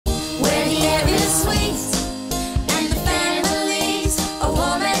sweet, and the families are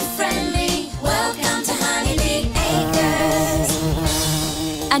warm and friendly. Welcome to Honeybee Acres.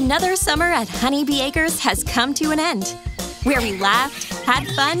 Another summer at Honeybee Acres has come to an end, where we laughed, had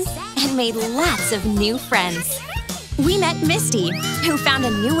fun, and made lots of new friends. We met Misty, who found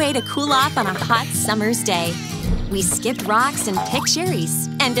a new way to cool off on a hot summer's day. We skipped rocks and picked cherries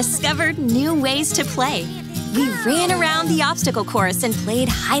and discovered new ways to play. We ran around the obstacle course and played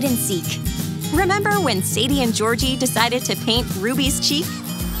hide and seek. Remember when Sadie and Georgie decided to paint Ruby's cheek?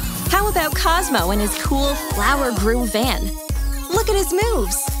 How about Cosmo in his cool flower groove van? Look at his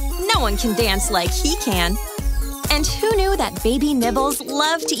moves! No one can dance like he can. And who knew that baby Nibbles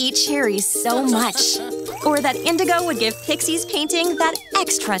loved to eat cherries so much? Or that Indigo would give Pixie's painting that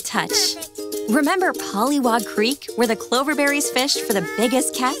extra touch? Remember Pollywog Creek, where the cloverberries fished for the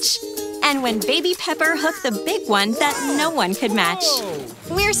biggest catch? And when Baby Pepper hooked the big one that no one could match?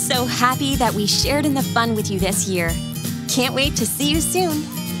 We're so happy that we shared in the fun with you this year. Can't wait to see you soon.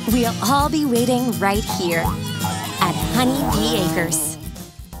 We'll all be waiting right here at Honeybee Acres.